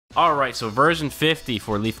Alright, so version 50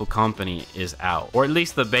 for Lethal Company is out, or at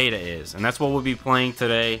least the beta is, and that's what we'll be playing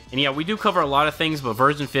today. And yeah, we do cover a lot of things, but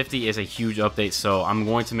version 50 is a huge update, so I'm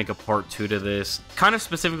going to make a part 2 to this, kind of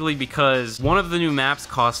specifically because one of the new maps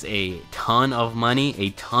costs a ton of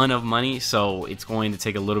money, so it's going to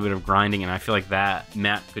take a little bit of grinding, and I feel like that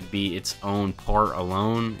map could be its own part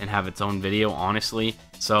alone and have its own video, honestly.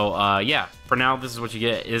 So yeah, for now, this is what you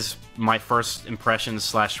get, is my first impressions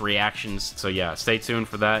slash reactions. So yeah, stay tuned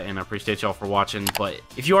for that, and I appreciate y'all for watching. But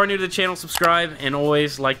if you are new to the channel, subscribe, and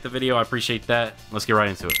always like the video. I appreciate that. Let's get right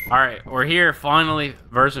into it. All right, we're here, finally,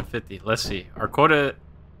 version 50. Let's see. Our quota...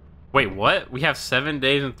 Wait, what? We have 7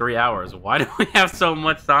 days and 3 hours. Why do we have so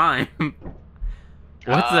much time?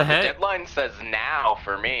 What the heck? The deadline says now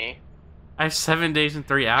for me. I have 7 days and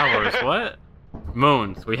 3 hours. What?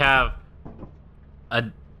 Moons. We have...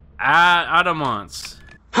 Adamance.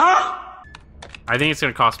 Huh? I think it's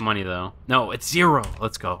gonna cost money though. No, it's 0.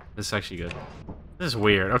 Let's go. This is actually good. This is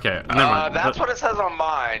weird. Okay, never mind. That's what it says on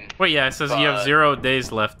mine. Wait, yeah, it says you have 0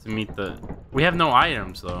 days left to meet the... We have no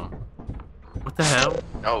items though. What the hell?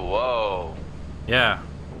 Oh, whoa. Yeah.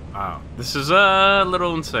 Wow. This is a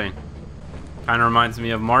little insane. Kind of reminds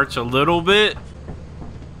me of March a little bit.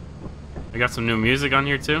 I got some new music on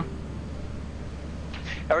here too.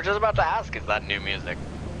 I was just about to ask, is that new music?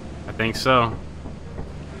 I think so.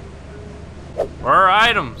 Where are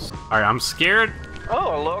items? Alright, I'm scared.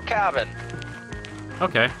 Oh, a little cabin.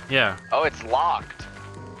 Okay, yeah. Oh, it's locked.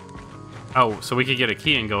 Oh, so we could get a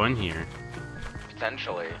key and go in here.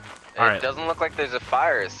 Potentially. All It right. doesn't look like there's a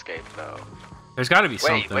fire escape, though. There's got to be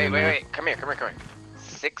something in there. Wait. Come here.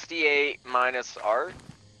 68 minus art?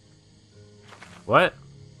 What?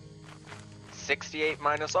 68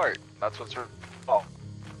 minus art. That's what's... Oh. All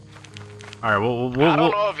right, I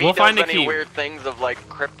don't know if he we'll does find a any key. weird things of, like,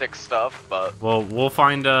 cryptic stuff, but... Well, we'll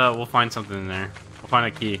find something in there. We'll find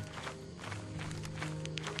a key.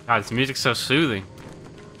 God, this music's so soothing.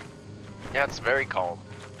 Yeah, it's very calm.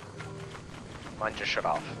 Mine just shut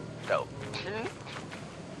off. Dope.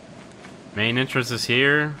 Main entrance is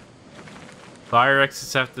here. Fire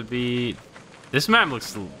exits have to be... This map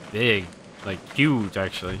looks big. Like, huge,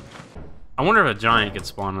 actually. I wonder if a giant could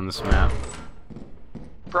spawn on this map.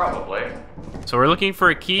 Probably. So we're looking for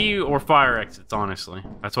a key or fire exits, honestly.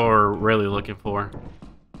 That's what we're really looking for.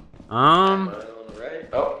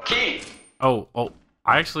 Oh, key! Oh,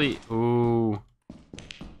 I actually... Ooh.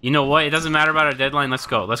 You know what? It doesn't matter about our deadline. Let's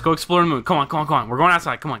go. Let's go explore the moon. Come on. We're going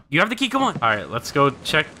outside. Come on. You have the key. Come on. All right, let's go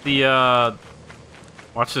check the...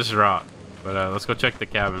 Watch this rock. But let's go check the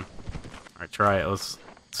cabin. All right, try it. Let's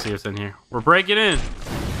see what's in here. We're breaking in.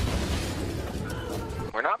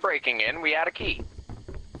 We're not breaking in. We had a key.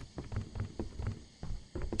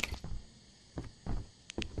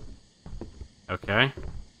 Okay.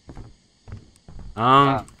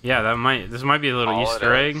 Yeah, this might be a little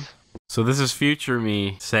Easter egg. So this is future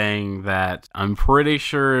me saying that I'm pretty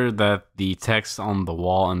sure that the text on the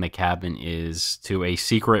wall in the cabin is to a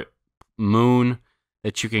secret moon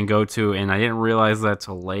that you can go to, and I didn't realize that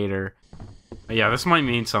till later. But yeah, this might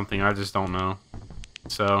mean something, I just don't know.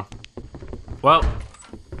 So, well,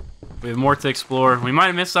 we have more to explore. We might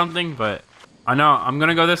have missed something, but I know. I'm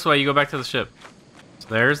gonna go this way, you go back to the ship. So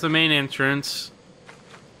there's the main entrance.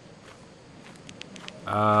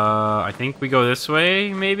 I think we go this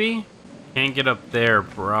way, maybe? Can't get up there,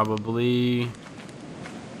 probably.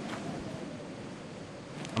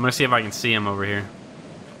 I'm gonna see if I can see him over here.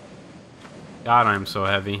 God, I'm so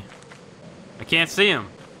heavy. I can't see him.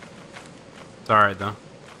 It's alright, though.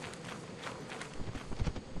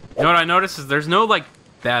 You know what I noticed is there's no, like,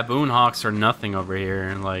 baboon hawks or nothing over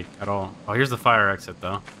here, like, at all. Oh, here's the fire exit,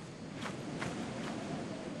 though.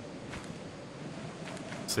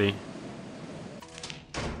 Let's see.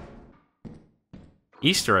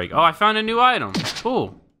 Easter egg. Oh, I found a new item.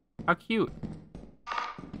 Cool. How cute.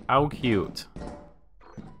 How cute.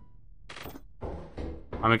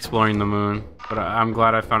 I'm exploring the moon, but I'm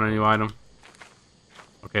glad I found a new item.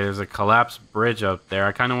 Okay, there's a collapsed bridge up there.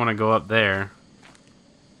 I kind of want to go up there.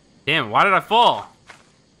 Damn, why did I fall?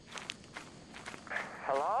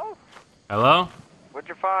 Hello? Hello? What'd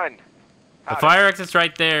you find? The fire exit's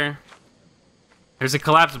right there. There's a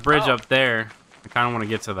collapsed bridge up there. I kind of want to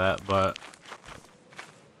get to that, but...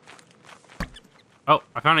 Oh,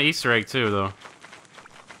 I found an Easter egg too, though.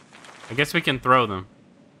 I guess we can throw them.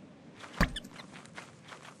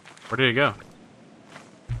 Where did it go?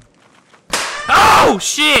 Oh,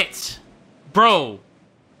 shit! Bro.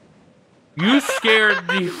 You scared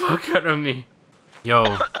the fuck out of me. Yo.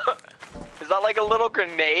 Is that like a little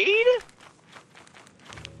grenade?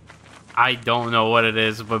 I don't know what it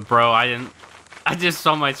is, but bro, I didn't... I just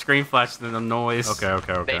saw my screen flash and the noise.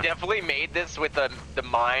 Okay. They definitely made this with the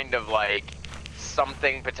mind of like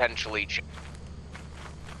something potentially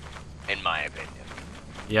in my opinion.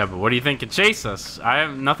 Yeah, but what do you think could chase us? I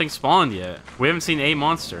have nothing spawned yet. We haven't seen a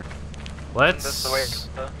monster. Let's... Is this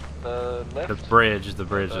the way the lift? The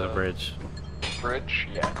bridge. Bridge,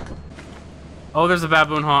 yeah. Oh, there's a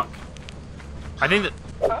baboon hawk. I think that...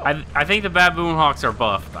 I think the baboon hawks are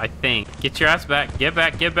buffed. I think. Get your ass back. Get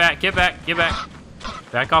back.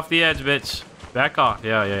 Back off the edge, bitch. Back off.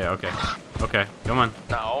 Yeah. Okay. Come on.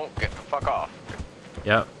 No, fuck off.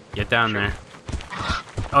 Yep. Get down there.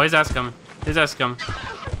 Oh, his ass coming.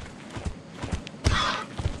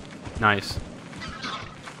 Nice.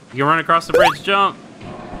 You can run across the bridge. Jump.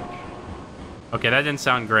 Okay, that didn't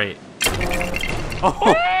sound great.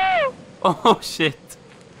 Oh shit.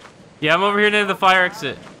 Yeah, I'm over here near the fire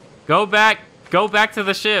exit. Go back to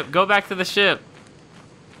the ship.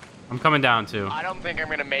 I'm coming down too. I don't think I'm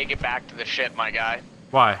gonna make it back to the ship, my guy.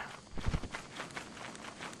 Why?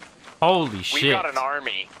 Holy shit. We got an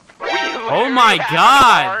army. Oh my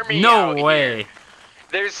god! No way. Here.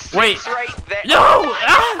 There's six right there. No!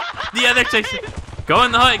 Ah! Yeah, they're chasing. Go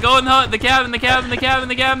in the hut. The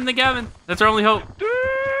cabin. That's our only hope.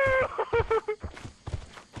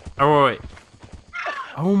 Oh, wait.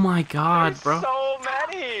 Oh my god, There's bro. so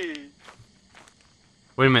many.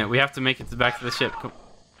 Wait a minute, we have to make it back to the ship. Come.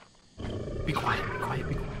 Be quiet.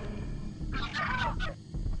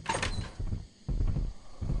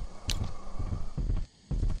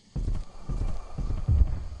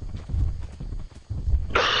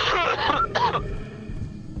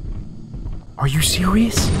 Are you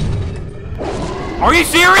serious?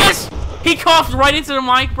 He coughed right into the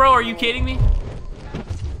mic, bro. Are you kidding me?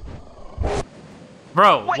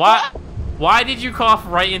 Bro, why did you cough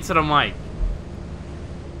right into the mic?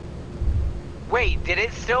 Wait, did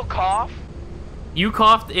it still cough? You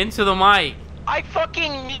coughed into the mic. I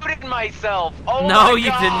fucking muted myself. Oh no, my you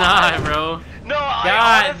God. did not, bro. No,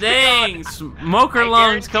 God dang, smoker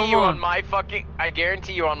lungs, come on. I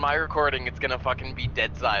guarantee you on my recording, it's gonna fucking be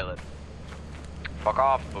dead silent. Fuck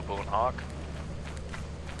off, baboon hawk.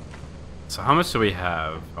 So how much do we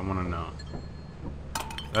have? I want to know.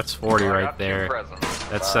 That's 40 right there.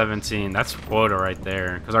 That's 17. That's quota right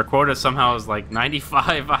there. Because our quota somehow is like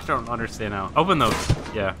 95. I don't understand how. Open those.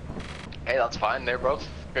 Yeah. Hey, that's fine. They're both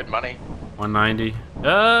good money. 190.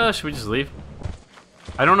 Should we just leave?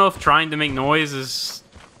 I don't know if trying to make noise is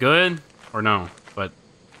good or no, but...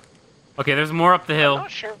 Okay, there's more up the hill. I'm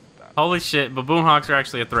not sure. Holy shit, baboon hawks are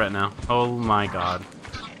actually a threat now. Oh my god.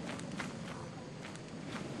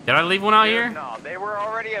 Did I leave one out here? No, they were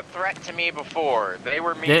already a threat to me before. They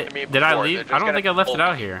were mean to me before. Did I leave? I don't think I left it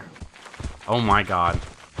out here. Oh my god.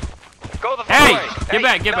 Go the fuck away! Get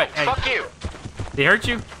back. Hey. Fuck you. Did he hurt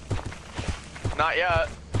you? Not yet.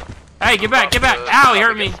 Hey, get back. Ow, he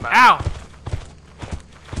hurt me. Ow.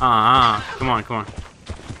 Come on.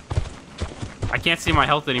 I can't see my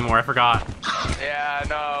health anymore. I forgot. Yeah,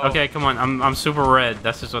 no. Okay, come on. I'm super red.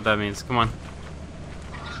 That's just what that means. Come on.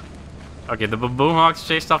 Okay, the baboon hawks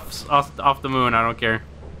chased off the moon. I don't care.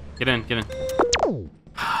 Get in.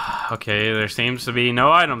 Okay, there seems to be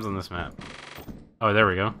no items on this map. Oh, there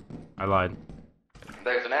we go. I lied.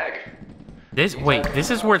 There's an egg. This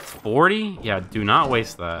is worth 40? Yeah, do not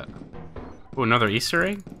waste that. Ooh, another Easter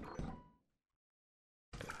egg?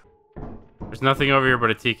 There's nothing over here but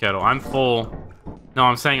a tea kettle. I'm full. No,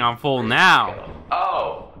 I'm saying I'm full now.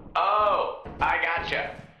 Oh, I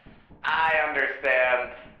gotcha. I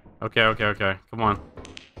understand. Okay. Come on.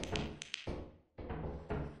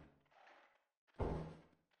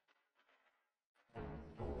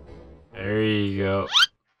 There you go.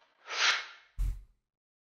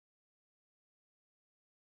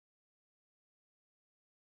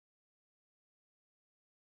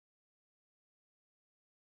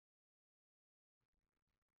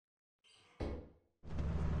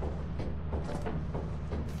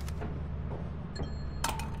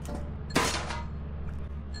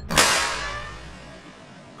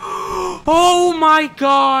 Oh my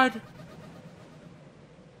god!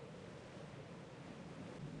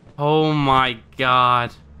 Oh my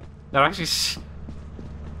god. That actually...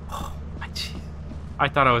 Oh my jeez. I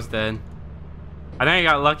thought I was dead. I think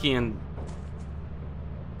I got lucky and...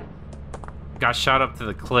 got shot up to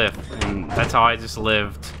the cliff, and that's how I just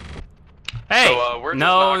lived. Hey! So, we're just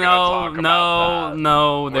not gonna talk about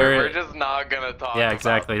that. We're just not gonna talk about Yeah,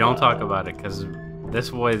 exactly. Don't talk about it, because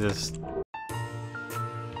this boy just...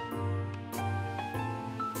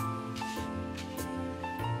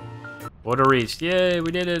 Quota reached. Yay,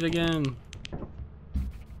 we did it again.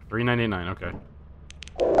 $3.99, okay.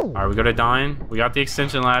 Alright, we go to Dine. We got the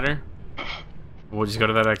extension ladder. We'll just go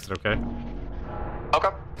to that exit, okay? Okay.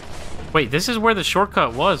 Wait, this is where the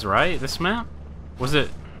shortcut was, right? This map? Was it?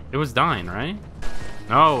 It was Dine, right?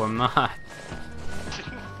 No, I'm not.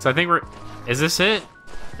 So I think we're... Is this it?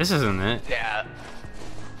 This isn't it. Yeah.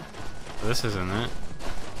 This isn't it.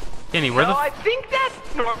 Kenny, where the... No, I think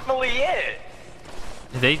that's normally it.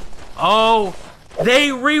 They... Oh! They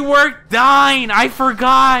reworked Dine! I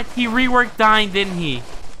forgot! He reworked Dine, didn't he?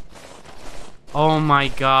 Oh my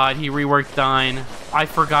god, he reworked Dine. I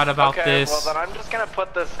forgot about this. Well, then I'm just gonna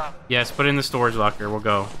put this on. Yes, put it in the storage locker. We'll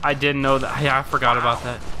go. I didn't know that. Yeah, I forgot about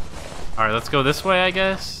that. Alright, let's go this way, I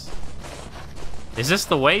guess. Is this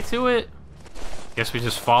the way to it? Guess we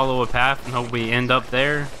just follow a path and hope we end up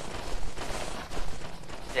there.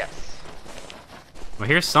 Yes. Well,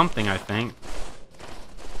 here's something, I think.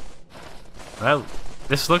 Well,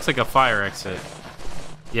 this looks like a fire exit.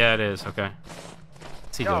 Yeah, it is. Okay.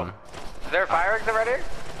 What's he doing? Is there a fire exit right here?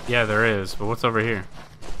 Yeah, there is. But what's over here?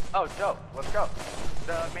 Oh, dope. Let's go.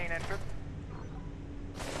 The main entrance.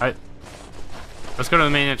 Let's go to the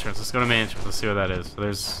main entrance. Let's go to the main entrance. Let's see what that is. So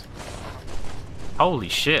there's... Holy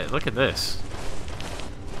shit. Look at this.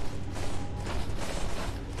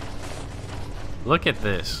 Look at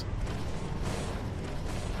this.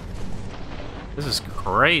 This is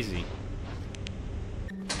crazy.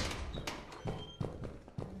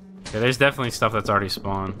 Yeah, there's definitely stuff that's already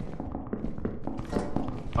spawned.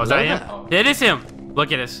 Oh, is that him? It is him!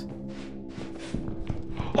 Look at this.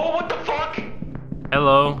 Oh, what the fuck?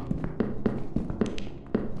 Hello.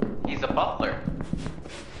 He's a butler.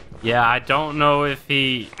 Yeah, I don't know if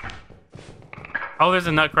he... Oh, there's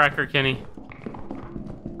a nutcracker, Kenny.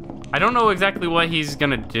 I don't know exactly what he's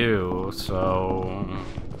gonna do, so...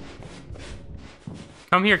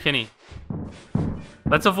 Come here, Kenny.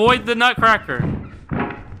 Let's avoid the nutcracker.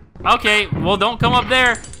 Okay, well, don't come up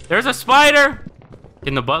there. There's a spider.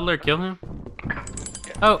 Can the butler kill him?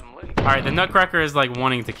 Oh, all right. The nutcracker is like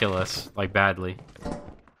wanting to kill us, like badly,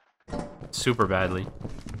 super badly.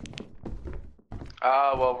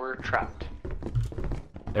 Well, we're trapped.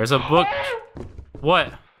 There's a book.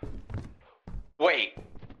 What? Wait.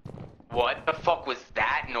 What the fuck was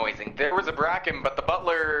that noising? There was a bracken, but the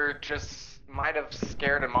butler just might have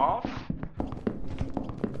scared him off.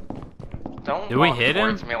 Don't Did we walk hit him?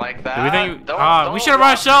 towards me like that. Do we think? Don't we should have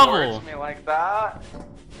brought a walk shovel. towards me like that.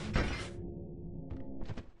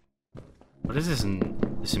 What is this?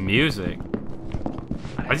 This music?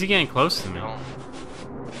 Why is he getting close to me?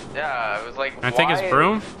 Yeah, it was like. Can I take his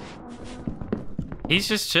broom? He's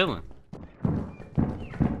just chilling.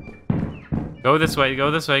 Go this way. Go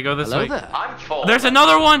this way. Go this way. There. I'm full. There's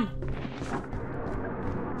another one.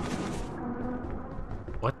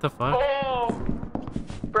 What the fuck? Oh,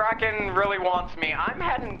 Bracken really wants me. I'm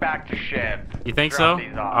heading back to ship. You think Drop so?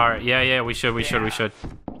 these off. All right. Yeah, yeah. We should. We should. We should.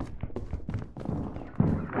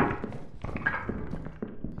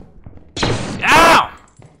 Ow!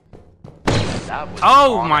 That was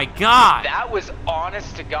Oh my god! That was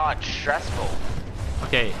honest to God stressful.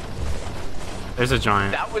 Okay. There's a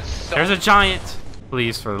giant. That was so. There's a giant.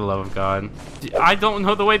 Please, for the love of God. I don't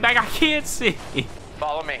know the way back. I can't see.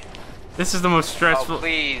 Follow me. This is the most stressful. Oh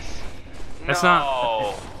please. That's no.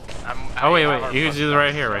 not- Oh, wait, I wait. have You our can do it right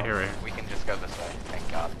footsteps, here, right so here, right here. We can just go this way.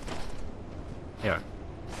 Thank God. Yeah.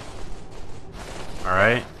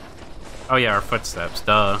 Alright. Oh yeah, our footsteps.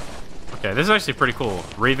 Duh. Okay, this is actually pretty cool.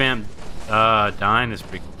 Revamped Dine is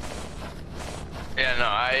pretty cool. Yeah, no,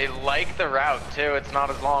 I like the route too. It's not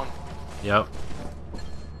as long. Yep.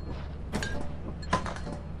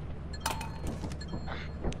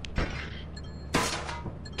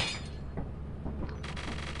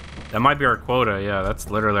 That might be our quota. Yeah, that's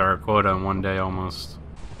literally our quota in one day almost.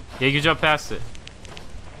 Yeah, you can jump past it.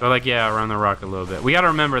 Go like, yeah, around the rock a little bit. We gotta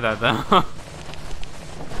remember that though.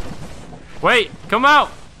 Wait, come out!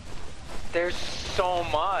 There's so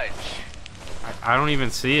much. I don't even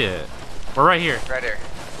see it. We're right here. Right here.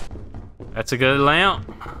 That's a good lamp.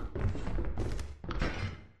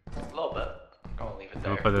 A little bit. I'll leave it I'm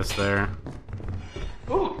there. gonna put this there.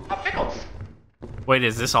 Ooh, hot pickles. Wait,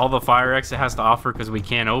 is this all the fire exit has to offer because we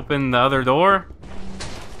can't open the other door?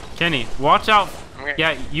 Kenny, watch out. Okay.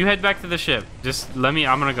 Yeah, you head back to the ship. Just let me,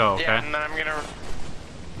 I'm gonna go, okay? Yeah, and then I'm gonna.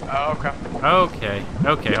 Oh, okay. Okay,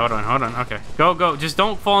 okay, hold on, okay. Go, go, just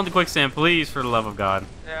don't fall into quicksand, please, for the love of God.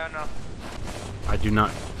 Yeah, no. I do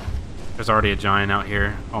not. There's already a giant out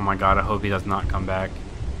here. Oh my God, I hope he does not come back.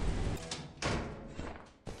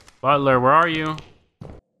 Butler, where are you?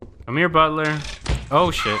 Come here, Butler.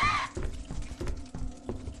 Oh shit.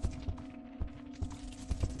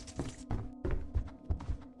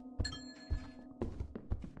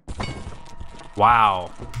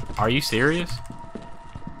 Wow. Are you serious?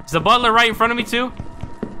 Is the butler right in front of me too?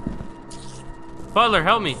 Butler,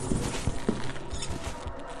 help me.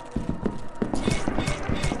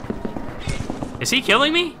 Is he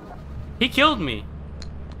killing me? He killed me.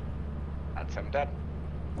 That's him dead.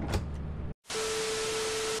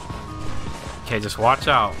 Okay, just watch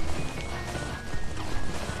out.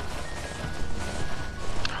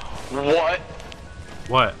 What?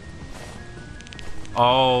 What?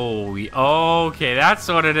 Oh, okay, that's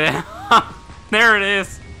what it is. There it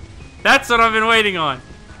is. That's what I've been waiting on.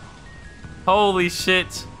 Holy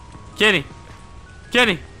shit. Kenny.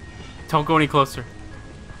 Kenny. Don't go any closer.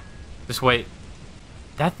 Just wait.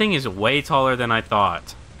 That thing is way taller than I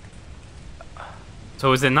thought.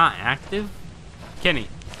 So is it not active? Kenny,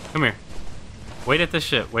 come here. Wait at the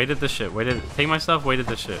ship. Wait at the ship. Take my stuff. Wait at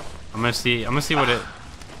the ship. I'm gonna see what it.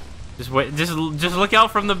 Just wait. Just look out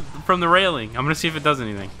from the railing. I'm gonna see if it does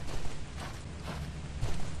anything.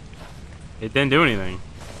 It didn't do anything.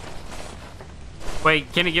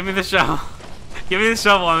 Wait, Kenny, give me the shovel. Give me the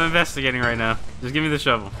shovel. I'm investigating right now. Just give me the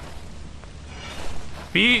shovel.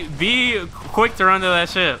 Be quick to run to that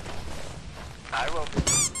ship. I will.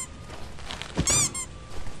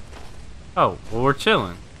 Oh, well, we're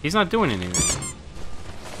chilling. He's not doing anything.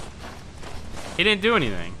 He didn't do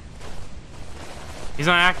anything. He's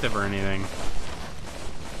not active or anything.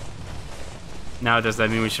 Now, does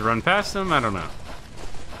that mean we should run past him? I don't know.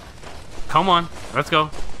 Come on, let's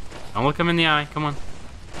go. Don't look him in the eye. Come on.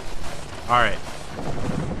 All right.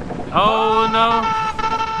 Oh no!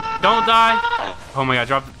 Don't die! Oh my God!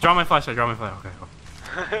 Drop my flashlight. Drop my flashlight.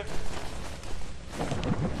 Okay.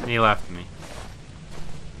 And he left me.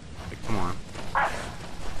 Like, come on.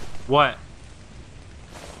 What?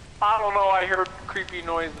 I don't know. I heard creepy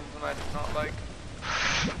noises and I did not like.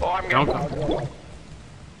 Oh, I'm gonna. Don't.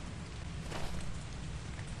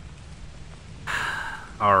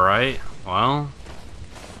 All right. Well.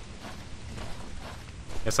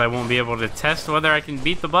 Guess I won't be able to test whether I can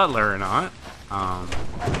beat the butler or not. Alright,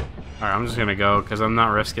 I'm just gonna go because I'm not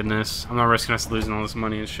risking this. I'm not risking us losing all this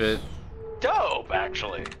money and shit. Dope,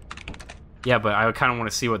 actually. Yeah, but I kind of want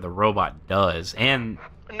to see what the robot does. And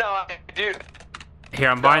No, I do. here,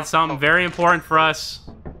 I'm buying something very important for us.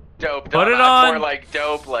 Dope. Put it on. on. More like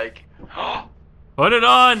dope, like. Put it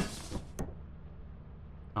on.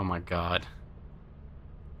 Oh my God.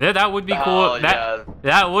 Yeah, that would be cool. Oh, yeah.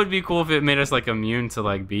 That would be cool if it made us like immune to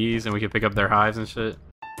like bees and we could pick up their hives and shit.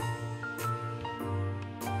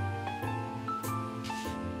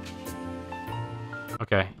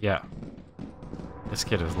 Okay, yeah. This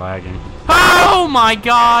kid is lagging. Oh my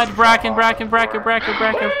God! Bracken.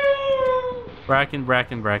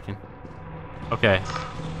 Okay.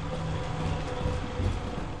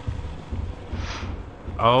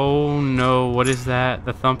 Oh no, what is that?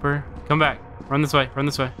 The thumper? Come back. Run this way.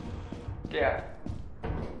 Yeah.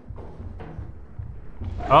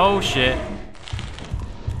 Oh shit.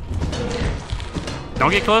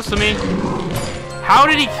 Don't get close to me. How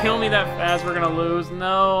did he kill me that fast? We're gonna lose.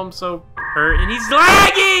 No, I'm so hurt. And he's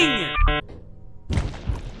lagging!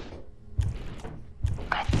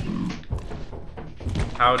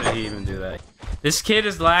 How did he even do that? This kid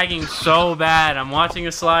is lagging so bad. I'm watching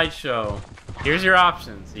a slideshow. Here's your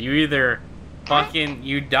options. You either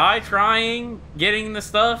you die trying, getting the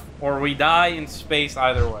stuff, or we die in space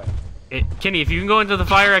either way. Kenny, if you can go into the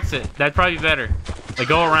fire exit, that'd probably be better. Like,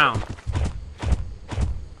 go around.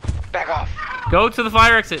 Back off. Go to the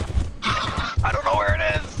fire exit. I don't know where it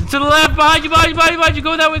is. To the left, behind you. Go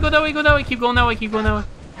that way. Keep going that way.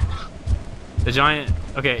 The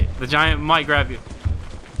giant might grab you.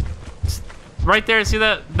 Right there, see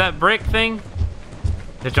that brick thing?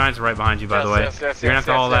 The giant's right behind you, by the way. You're gonna have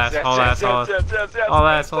to haul ass.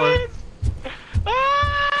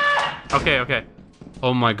 Okay.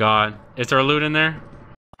 Oh my God. Is there a loot in there?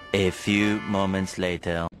 A few moments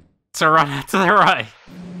later. So run to the right.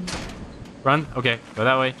 Run. Okay, go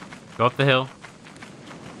that way. Go up the hill.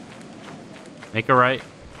 Make a right.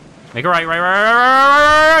 Right. Go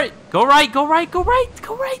right.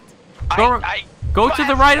 Go to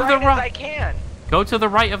the right of the rock. I can. Go to the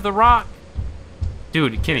right of the rock.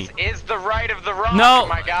 Dude, Kenny. This is the right of the rock, no,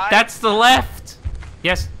 my guy. That's the left.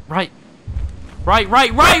 Yes, right. Right.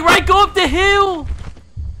 Go up the hill.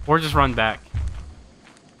 Or just run back.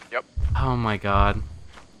 Yep. Oh my God.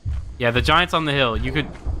 Yeah, the giant's on the hill. You could...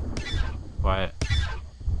 Quiet.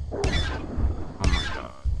 Oh my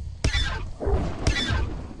God.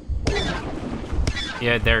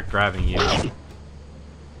 Yeah, they're grabbing you.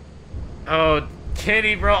 Oh,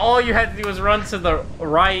 Kenny, bro, all you had to do was run to the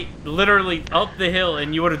right, literally up the hill,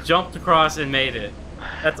 and you would have jumped across and made it.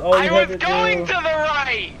 That's all you had to do. I was going to the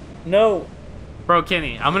right! No. Bro,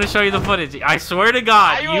 Kenny, I'm gonna show you the footage. I swear to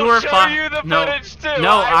God, I you will were show you the footage too.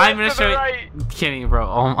 No, I I'm gonna went to show the you. right. Kenny, bro.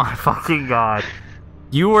 Oh my fucking God.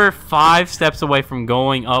 You were 5 steps away from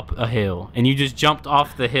going up a hill, and you just jumped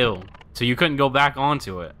off the hill, so you couldn't go back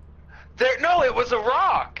onto it. No, it was a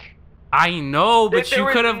rock. I know, but you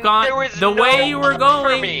could have gone the way you were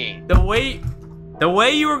going. The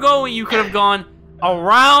way you were going, you could have gone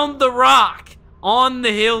around the rock on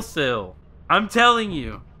the hill sill. I'm telling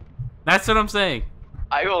you. That's what I'm saying.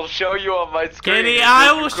 I will show you on my screen. Kenny,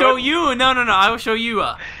 I will show you. No, I will show you.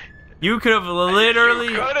 You could have literally.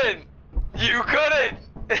 You couldn't. You couldn't.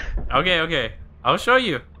 Okay. I'll show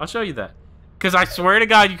you. I'll show you that. Because I swear to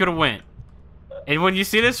God, you could have went. And when you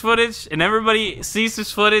see this footage, and everybody sees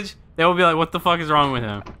this footage, they will be like, "What the fuck is wrong with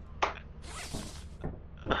him?"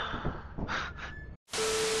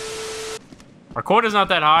 Our quota's not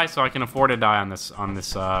that high, so I can afford to die on this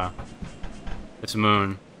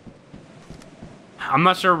moon. I'm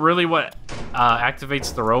not sure really what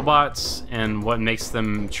activates the robots and what makes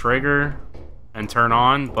them trigger and turn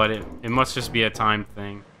on, but it must just be a time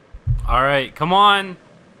thing. All right, come on,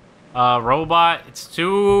 robot. It's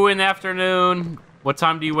 2 in the afternoon. What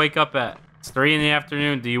time do you wake up at? It's 3 in the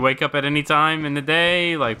afternoon. Do you wake up at any time in the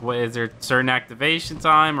day? Like, what is there a certain activation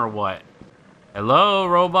time or what? Hello,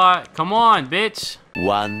 robot. Come on, bitch.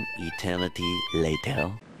 1 eternity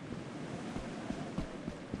later.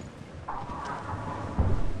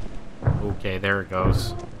 Okay, there it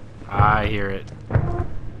goes. I hear it.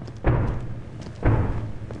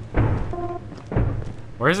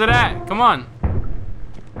 Where's it at? Come on.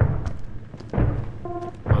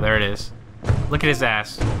 Oh, there it is. Look at his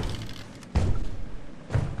ass.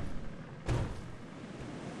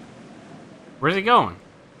 Where's he going?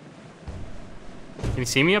 Can you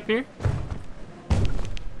see me up here?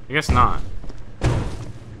 I guess not.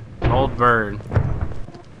 Old bird.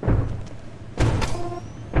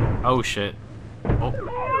 Oh shit. Oh.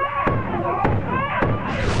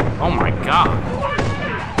 Oh my God.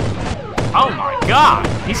 Oh my God.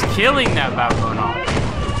 He's killing that baboon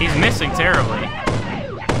hawk. He's missing terribly.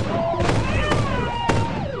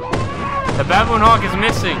 The baboon hawk is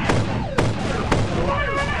missing.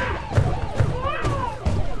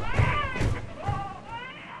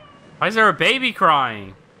 Why is there a baby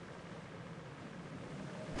crying?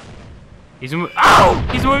 He's ow!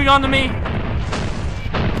 He's moving on to me.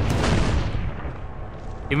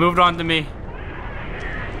 He moved on to me.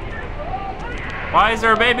 Why is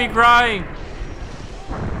there a baby crying?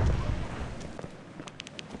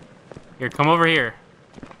 Here, come over here.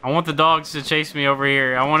 I want the dogs to chase me over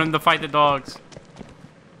here. I want him to fight the dogs.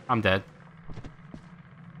 I'm dead.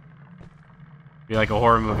 Be like a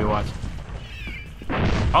horror movie watch.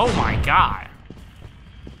 Oh my God.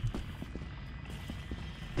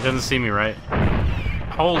 He doesn't see me, right?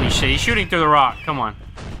 Holy shit, he's shooting through the rock. Come on.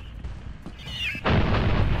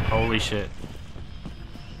 Holy shit.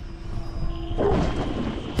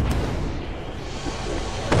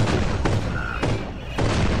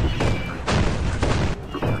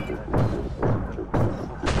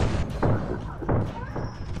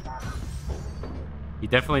 He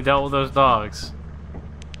definitely dealt with those dogs.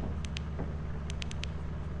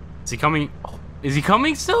 Is he coming? Oh, is he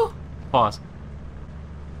coming still? Pause.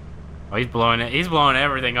 Oh, he's blowing it. He's blowing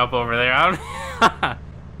everything up over there. I don't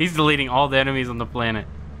he's deleting all the enemies on the planet.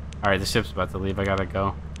 All right, the ship's about to leave. I gotta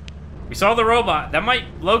go. We saw the robot. That might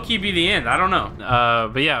low-key be the end. I don't know.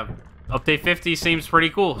 But yeah, update 50 seems pretty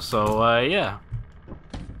cool. So yeah.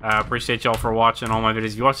 I appreciate y'all for watching all my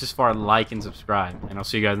videos. If you watched this far, like and subscribe. And I'll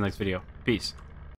see you guys in the next video. Peace.